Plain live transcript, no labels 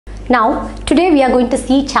Now today we are going to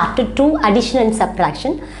see chapter 2, addition and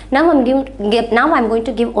subtraction. Now I'm going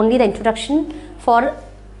to give only the introduction for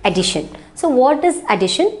addition. So what is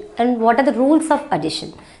addition and what are the rules of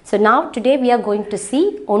addition? So now today we are going to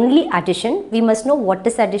see only addition. We must know what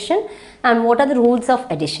is addition and what are the rules of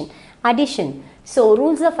addition. Addition. So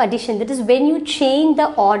rules of addition, that is when you change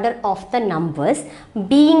the order of the numbers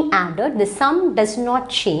being added, the sum does not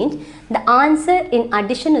change. The answer in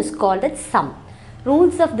addition is called as sum.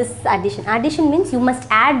 Rules of this addition. Addition means you must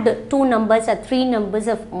add two numbers or three numbers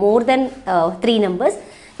of more than three numbers.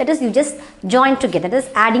 That is, you just join together. That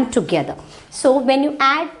is adding together. So when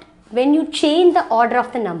you change the order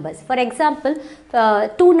of the numbers, for example,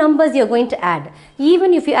 two numbers you are going to add.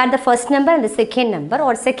 Even if you add the first number and the second number,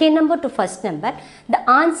 or second number to first number, the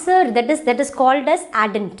answer that is called as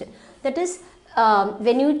addend. That is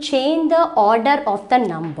when you change the order of the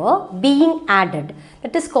number being added,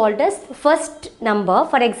 that is called as first number.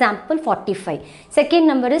 For example, 45, second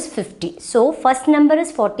number is 50. So first number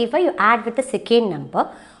is 45, you add with the second number,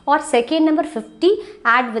 or second number 50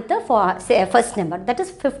 add with the first number, that is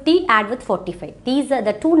 50 add with 45. These are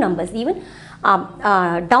the two numbers, even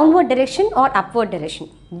downward direction or upward direction,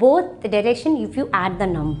 both the direction. If you add the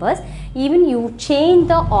numbers, even you change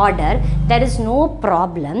the order, there is no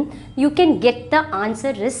problem, you can get the answer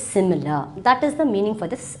is similar. That is the meaning for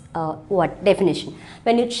this definition.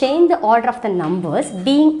 When you change the order of the numbers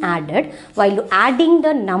being added, while you adding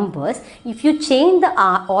the numbers, if you change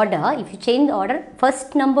the order,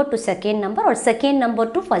 first number to second number or second number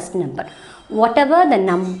to first number, whatever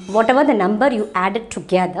the number you added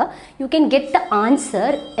together, you can get the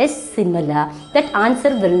answer is similar. That answer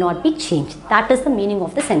will not be changed. That is the meaning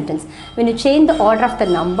of the sentence. When you change the order of the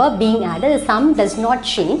number being added, the sum does not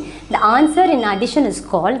change. The answer in addition is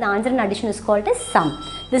called as sum.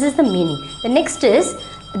 This is the meaning. The next is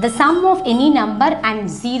the sum of any number and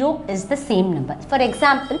 0 is the same number. For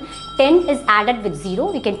example, 10 is added with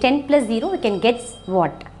 0. We can 10 plus 0, we can get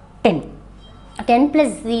what? 10. 10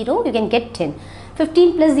 plus 0, you can get 10.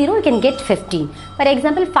 15 plus 0, you can get 15. For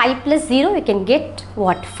example, 5 plus 0, you can get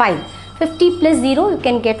what? 5. 50 plus 0, you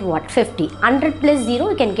can get what? 50. 100 plus 0,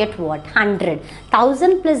 you can get what? 100.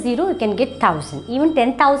 1000 plus 0, you can get 1000. Even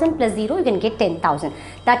 10,000 plus 0, you can get 10,000.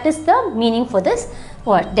 That is the meaning for this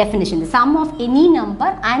definition. The sum of any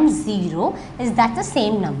number and 0 is that the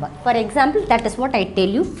same number. For example, that is what I tell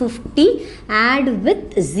you, 50 add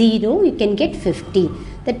with 0, you can get 50.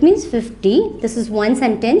 That means 50, this is ones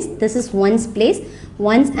and tens, this is ones place,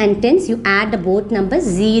 ones and tens, you add both numbers,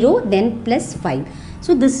 0 then plus 5.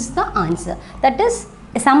 So this is the answer. That is,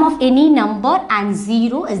 sum of any number and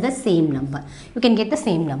 0 is the same number. You can get the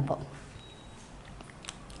same number.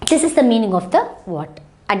 This is the meaning of the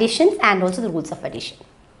additions and also the rules of addition.